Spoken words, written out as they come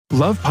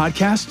Love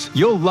podcasts?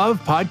 You'll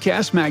love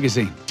Podcast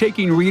Magazine,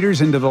 taking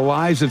readers into the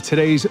lives of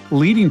today's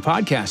leading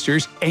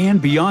podcasters and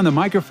beyond the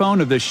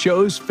microphone of the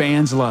shows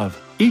fans love.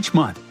 Each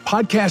month,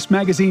 Podcast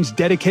Magazine's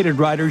dedicated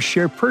writers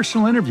share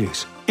personal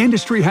interviews,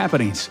 industry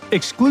happenings,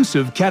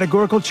 exclusive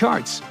categorical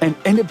charts, and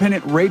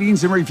independent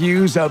ratings and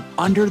reviews of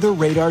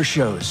under-the-radar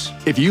shows.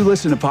 If you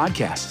listen to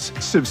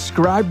podcasts,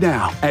 subscribe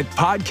now at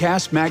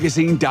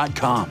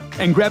podcastmagazine.com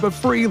and grab a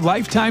free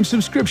lifetime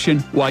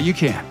subscription while you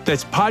can.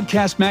 That's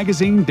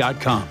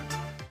podcastmagazine.com.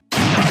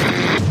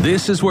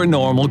 This is where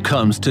normal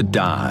comes to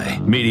die.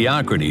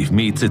 Mediocrity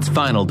meets its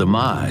final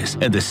demise,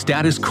 and the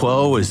status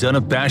quo is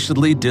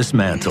unabashedly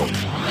dismantled.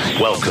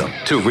 Welcome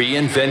to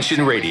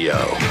Reinvention Radio.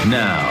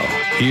 Now,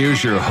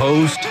 here's your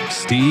host,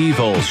 Steve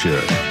Olsher.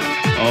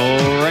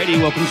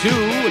 Alrighty, welcome to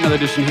another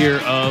edition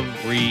here of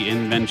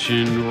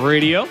Reinvention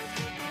Radio.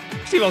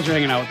 Steve Olsher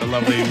hanging out with the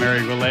lovely Mary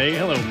Goulet.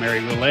 Hello,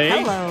 Mary Goulet.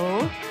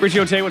 Hello. Richie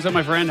O'Tay, what's up,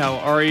 my friend? How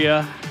are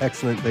you?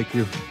 Excellent, thank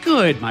you.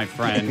 Good, my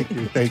friend.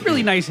 Thank It's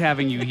really nice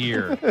having you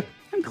here.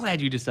 I'm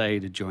glad you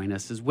decided to join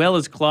us, as well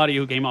as Claudia,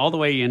 who came all the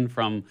way in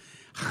from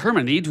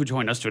Germany to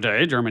join us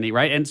today. Germany,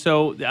 right? And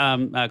so,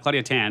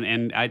 Claudia Tan,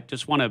 and I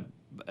just want to,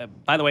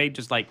 by the way,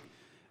 just like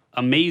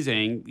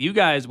amazing. You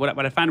guys, what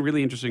I find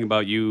really interesting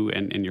about you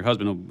and your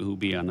husband, who'll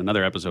be on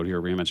another episode here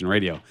at Reinvention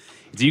Radio,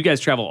 is that you guys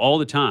travel all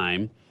the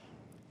time,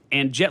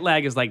 and jet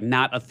lag is like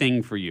not a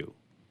thing for you.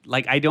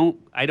 Like I don't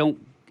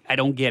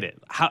get it.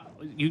 How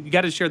you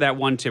got to share that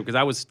one tip,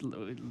 because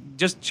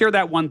just share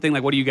that one thing.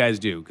 Like, what do you guys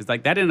do? Because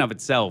like that in and of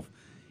itself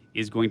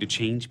is going to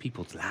change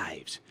people's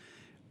lives.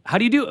 How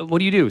do you do? What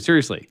do you do?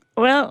 Seriously.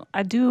 Well,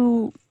 I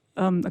do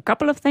a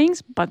couple of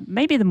things, but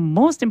maybe the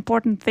most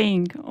important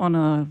thing on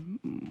a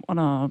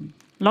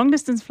long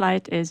distance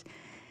flight is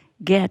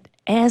get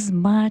as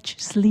much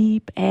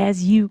sleep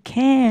as you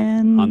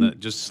can.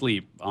 Just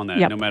sleep on that.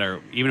 Yep. No matter,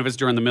 even if it's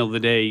during the middle of the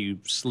day, you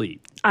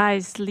sleep.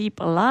 I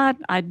sleep a lot.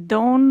 I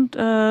don't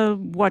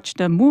watch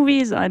the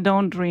movies. I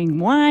don't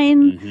drink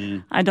wine. Mm-hmm.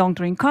 I don't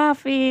drink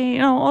coffee. You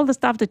know, all the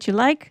stuff that you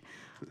like.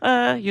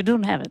 You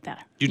don't have it there.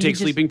 Do you take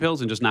sleeping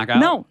pills and just knock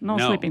out? No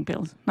sleeping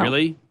pills. No.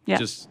 Really? Yeah.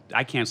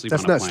 I can't sleep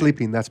That's on a not plane.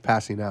 sleeping, that's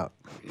passing out.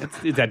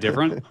 Is that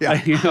different?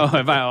 Yeah. You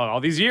know, all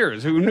these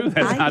years, who knew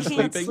that's I not can't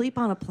sleeping? sleep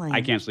on a plane.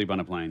 I can't sleep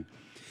on a plane.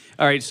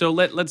 All right, so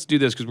let's do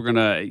this, because we're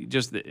gonna we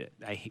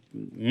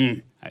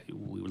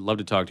would love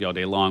to talk to you all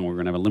day long. We're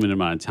gonna have a limited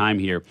amount of time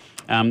here.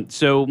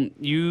 So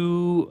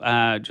you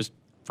just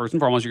first and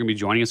foremost, you're gonna be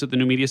joining us at the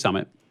New Media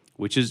Summit,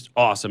 which is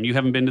awesome. You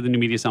haven't been to the New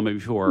Media Summit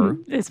before.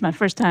 It's my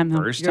first time. Though.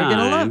 First You're time.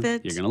 gonna love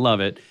it. You're gonna love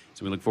it.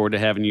 So we look forward to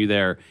having you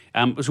there.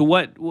 So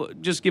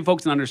what? Just give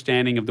folks an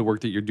understanding of the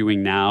work that you're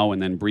doing now,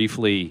 and then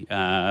briefly,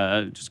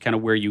 just kind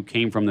of where you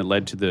came from that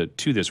led to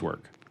this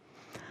work.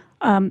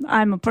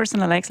 I'm a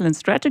personal excellence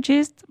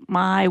strategist.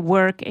 My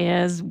work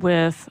is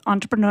with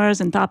entrepreneurs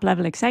and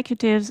top-level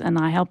executives, and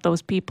I help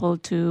those people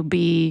to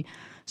be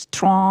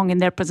strong in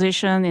their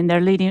position, in their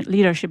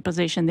leadership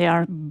position. They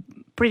are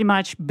pretty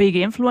much big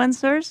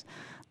influencers.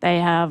 They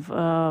have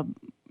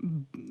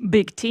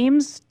big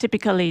teams,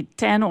 typically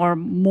 10 or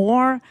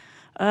more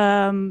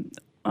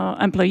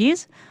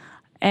employees.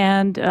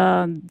 And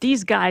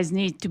these guys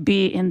need to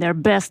be in their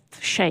best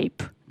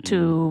shape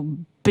to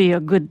be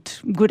a good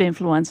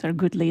influencer,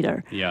 good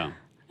leader. Yeah.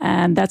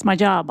 And that's my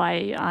job.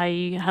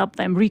 I help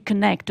them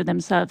reconnect to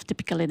themselves.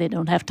 Typically, they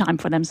don't have time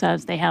for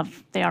themselves. They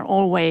are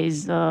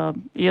always,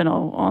 on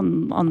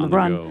the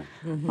run, go.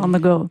 on the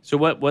go. So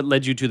what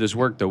led you to this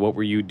work, though? What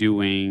were you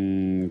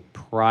doing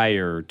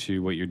prior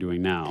to what you're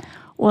doing now?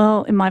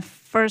 Well, in my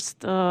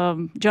first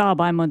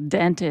job, I'm a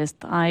dentist.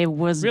 I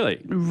was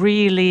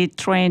really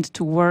trained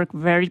to work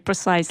very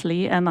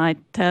precisely, and I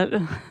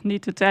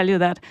need to tell you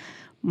that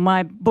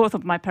both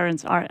of my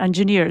parents are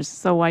engineers,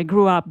 so I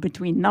grew up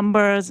between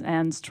numbers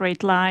and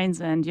straight lines,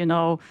 and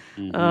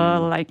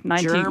like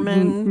 19.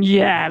 German.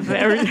 Yeah,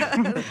 very.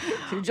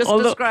 You just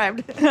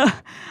described.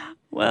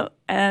 Well,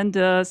 and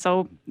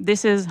so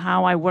this is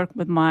how I work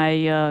with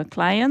my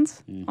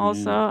clients.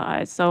 Also,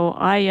 I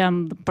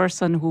am the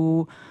person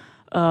who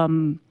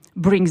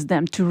brings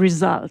them to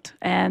result,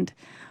 and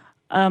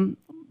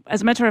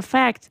as a matter of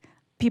fact,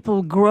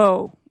 people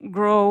grow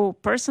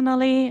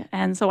personally,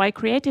 and so I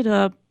created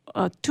a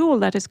tool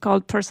that is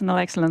called Personal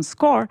Excellence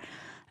Score,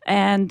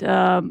 and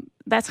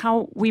that's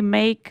how we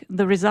make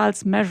the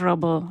results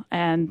measurable.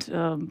 And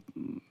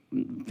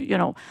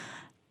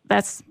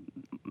that's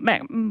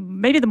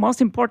maybe the most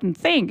important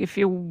thing. If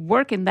you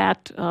work in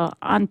that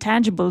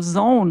untangible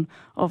zone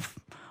of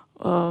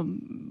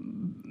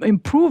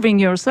improving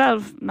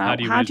yourself, now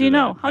how do you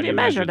know? How do you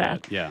measure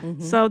that? Yeah.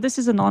 Mm-hmm. So this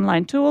is an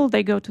online tool.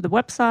 They go to the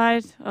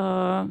website,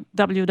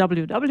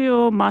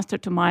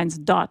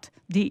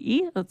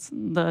 www.master2minds.de. That's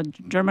the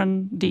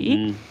German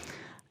DE.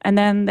 And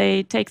then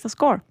they take the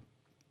score.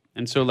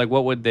 And so, like,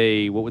 what would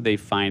they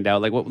find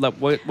out? Like,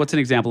 what's an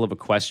example of a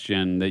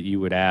question that you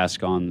would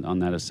ask on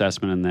that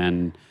assessment, and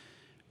then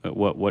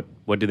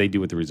what do they do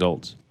with the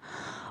results?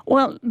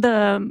 Well,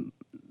 the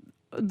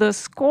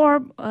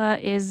score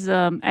is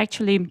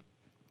actually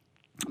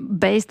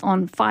based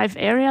on 5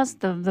 areas,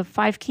 the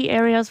 5 key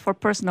areas for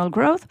personal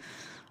growth.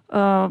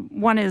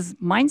 One is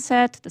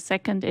mindset. The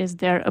second is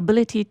their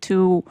ability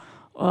to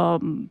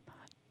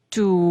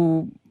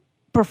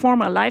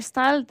perform a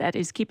lifestyle that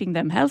is keeping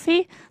them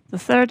healthy. The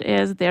third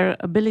is their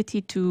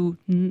ability to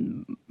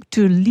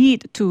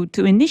lead,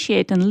 to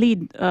initiate and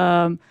lead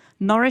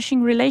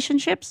nourishing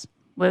relationships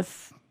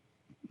with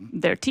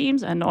their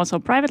teams and also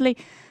privately.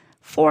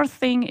 Fourth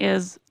thing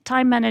is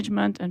time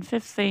management, and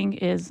fifth thing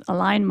is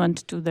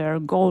alignment to their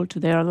goal, to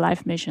their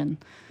life mission,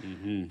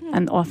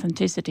 and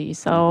authenticity.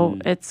 So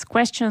it's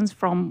questions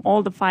from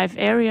all the 5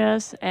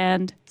 areas,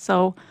 and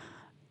so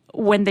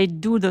when they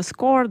do the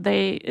score,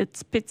 it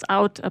spits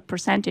out a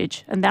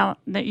percentage, and now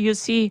you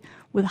see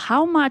with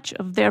how much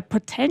of their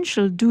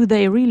potential do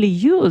they really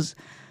use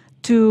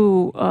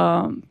to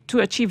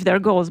achieve their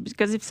goals.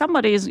 Because if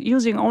somebody is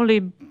using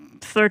only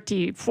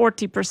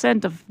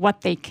 40% of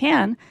what they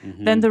can,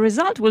 then the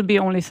result will be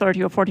only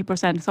 30 or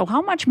 40%. So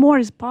how much more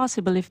is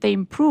possible if they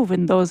improve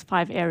in those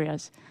 5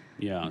 areas?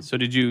 Yeah. So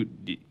did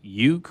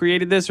you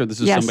created this, or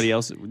this is Yes. somebody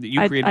else?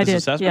 You created I this did,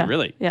 assessment? yeah,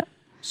 Really? Yeah.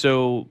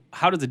 So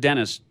how does the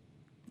dentist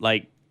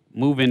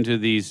move into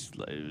these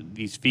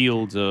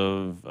fields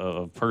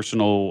of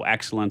personal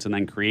excellence and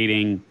then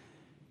creating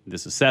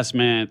this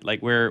assessment?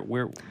 Where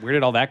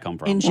did all that come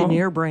from?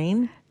 Engineer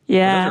brain.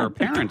 Yeah. Those are our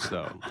parents,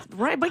 though.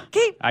 Right, but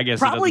Kate I guess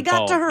it probably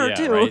doesn't got to fall- her yeah,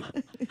 too.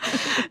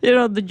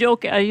 right. The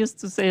joke, I used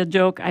to say a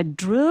joke, I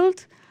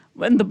drilled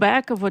in the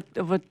back of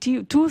a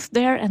tooth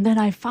there, and then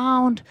I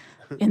found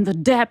in the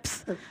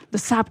depth the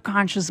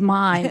subconscious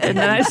mind. And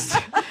then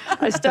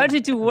I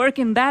started to work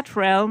in that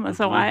realm.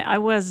 So I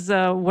was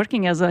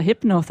working as a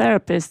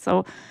hypnotherapist.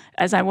 So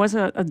as I was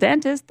a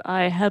dentist,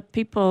 I help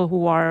people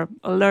who are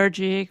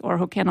allergic or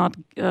who cannot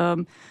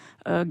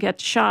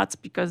get shots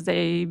because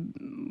they,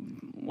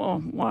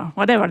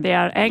 whatever, they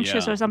are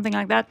anxious Yeah. or something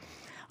like that.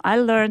 I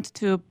learned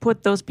to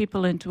put those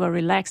people into a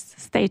relaxed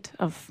state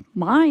of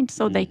mind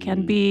so they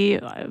can be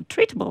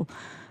treatable.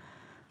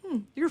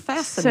 You're So,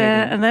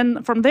 fascinating. and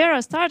then from there I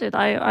started.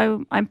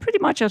 I'm pretty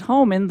much at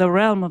home in the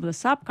realm of the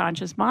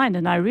subconscious mind,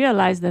 and I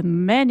realized that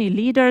many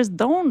leaders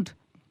don't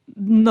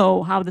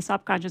know how the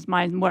subconscious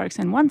mind works.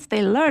 And once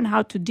they learn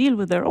how to deal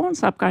with their own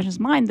subconscious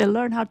mind, they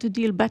learn how to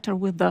deal better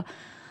with the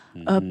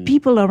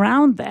people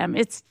around them.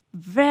 It's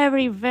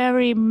very,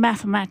 very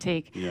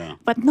mathematic. Yeah.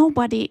 But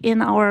nobody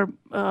in our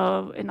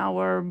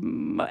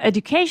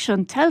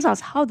education tells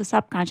us how the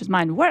subconscious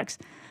mind works.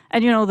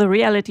 And the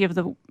reality of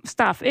the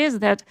stuff is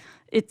that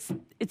it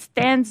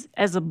stands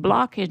as a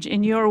blockage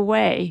in your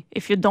way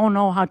if you don't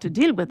know how to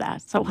deal with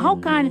that. So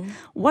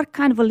what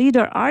kind of a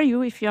leader are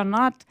you if you're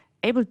not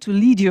able to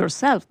lead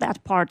yourself,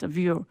 that part of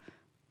you,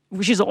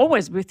 which is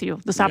always with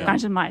you, the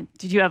subconscious mind?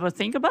 Did you ever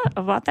think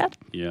about that?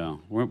 Yeah,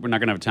 we're not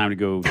going to have time to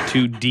go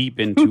too deep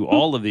into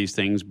all of these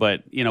things,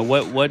 but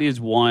what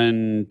is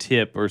one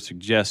tip or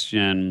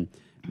suggestion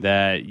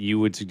that you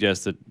would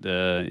suggest that?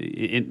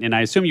 And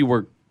I assume you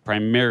work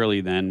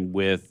primarily then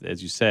with,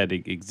 as you said,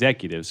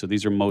 executives. So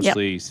these are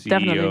mostly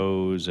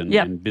CEOs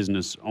and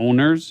business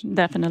owners.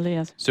 Definitely,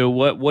 yes. So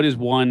what is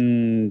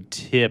one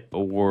tip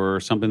or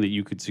something that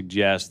you could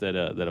suggest that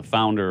a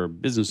founder or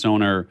business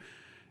owner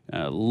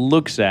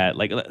looks at?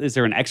 Is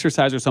there an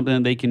exercise or something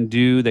that they can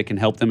do that can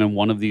help them in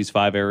one of these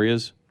 5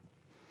 areas?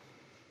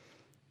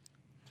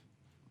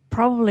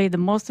 Probably the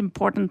most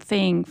important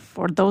thing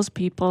for those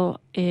people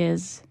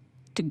is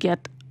to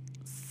get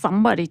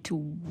somebody who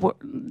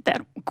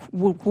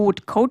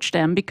would coach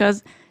them,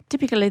 because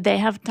typically they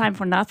have time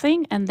for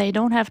nothing and they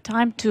don't have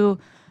time to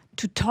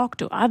talk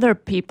to other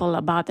people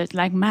about it,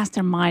 like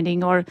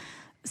masterminding or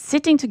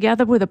sitting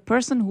together with a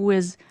person who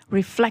is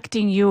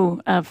reflecting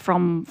you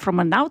from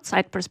an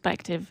outside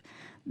perspective.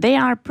 They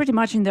are pretty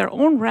much in their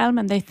own realm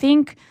and they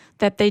think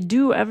that they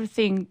do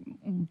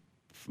everything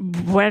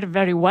very,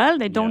 very well.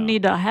 They don't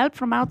need help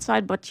from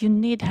outside, but you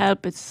need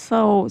help. It's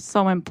so,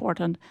 so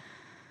important.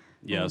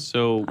 Yeah,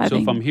 so I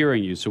think- if I'm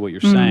hearing you, so what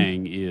you're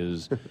saying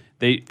is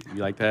you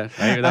like that?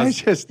 I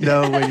just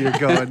know when you're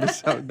going to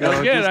something.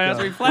 That's good. I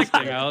was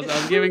reflecting. I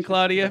was giving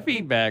Claudia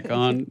feedback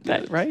on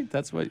that. Right?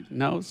 That's what.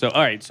 No. So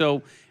all right.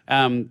 So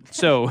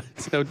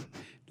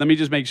let me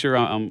just make sure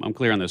I'm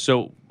clear on this.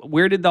 So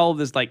where did all of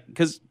this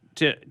because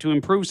to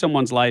improve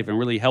someone's life and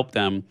really help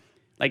them,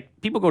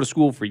 people go to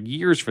school for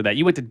years for that.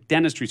 You went to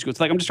dentistry school.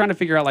 It's I'm just trying to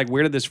figure out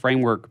where did this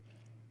framework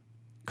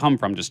come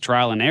from? Just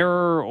trial and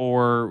error,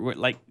 or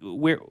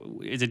where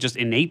is it just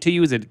innate to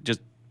you? Is it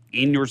just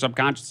in your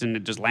subconscious and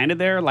it just landed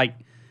there?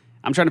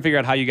 I'm trying to figure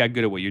out how you got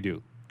good at what you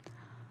do.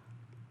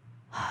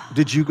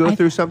 Did you go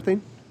through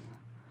something?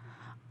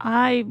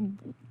 I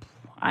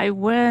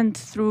went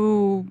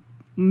through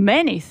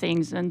many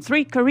things and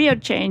 3 career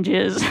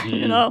changes.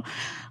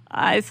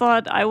 I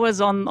thought I was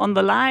on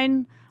the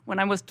line when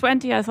I was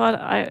 20. I thought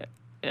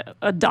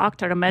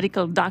a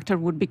medical doctor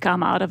would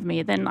become out of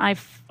me. Then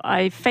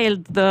I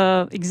failed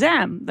the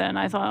exam. Then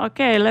I thought,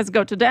 okay, let's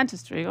go to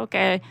dentistry.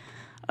 Okay.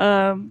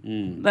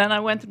 Then I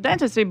went to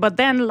dentistry, but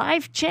then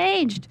life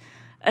changed.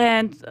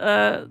 And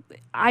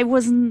I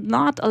was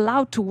not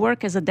allowed to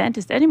work as a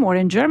dentist anymore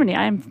in Germany.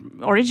 I'm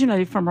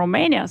originally from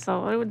Romania,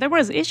 so there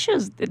was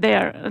issues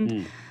there,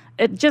 and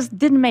it just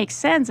didn't make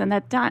sense. And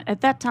at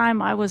that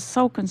time, I was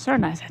so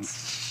concerned. I said,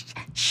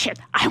 "Shit,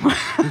 I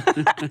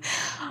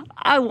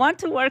want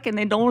to work, and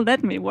they don't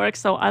let me work,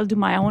 so I'll do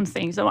my own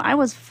thing." So I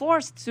was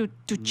forced to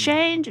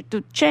change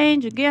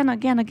again,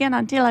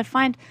 until I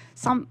find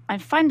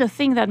the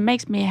thing that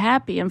makes me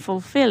happy and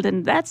fulfilled.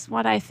 And that's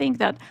what I think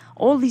that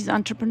all these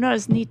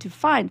entrepreneurs need to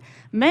find.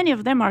 Many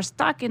of them are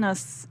stuck in a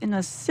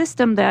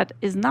system that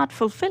is not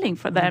fulfilling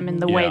for them in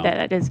the way that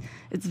it is.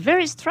 It's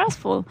very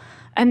stressful.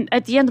 And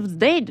at the end of the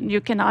day,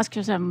 you can ask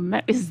yourself,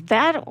 is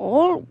that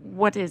all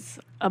what it's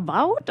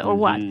about or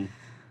what?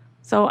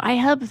 So I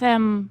help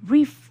them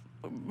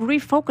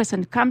refocus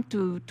and come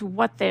to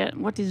what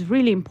is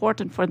really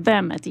important for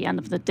them at the end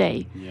of the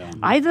day.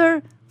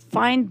 Either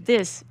find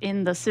this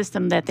in the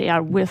system that they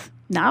are with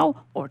now,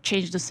 or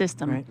change the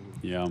system. Right.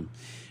 Yeah.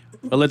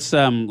 Well, let's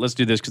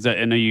do this, because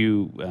I know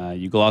you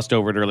glossed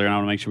over it earlier, and I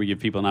want to make sure we give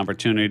people an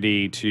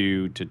opportunity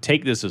to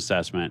take this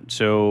assessment.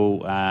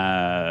 So,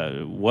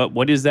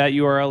 what is that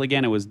URL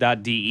again? It was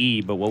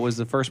 .de, but what was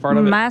the first part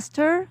of it?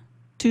 Master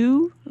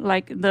 2,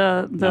 like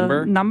the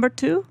number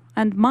 2,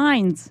 and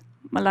minds,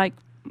 like.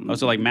 Oh,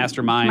 so like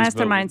masterminds,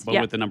 Masterminds, but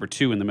with the number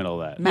 2 in the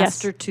middle of that.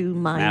 Master 2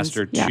 minds.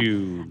 Master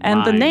 2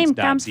 And the name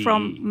comes .de.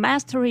 from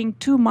mastering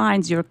 2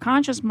 minds, your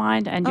conscious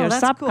mind and your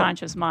that's cool.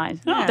 subconscious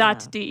mind. Yeah.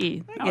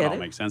 .de. Oh, it all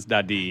makes sense.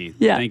 .de.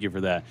 Yeah. Thank you for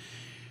that.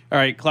 All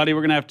right, Claudia,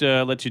 we're going to have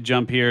to let you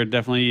jump here.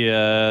 Definitely,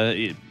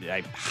 I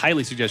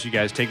highly suggest you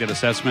guys take that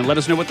assessment. Let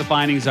us know what the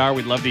findings are.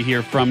 We'd love to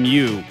hear from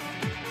you.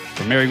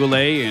 For Mary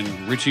Goulet and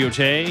Richie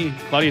Ote,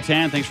 Claudia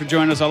Tan, thanks for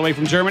joining us all the way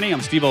from Germany.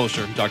 I'm Steve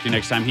Olsher. Talk to you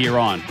next time here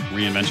on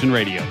Reinvention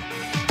Radio.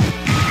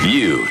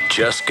 You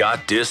just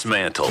got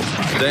dismantled.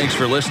 Thanks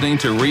for listening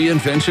to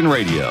Reinvention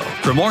Radio.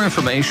 For more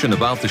information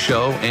about the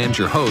show and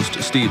your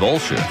host, Steve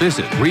Olsher,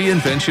 visit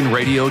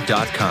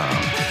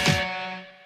reinventionradio.com.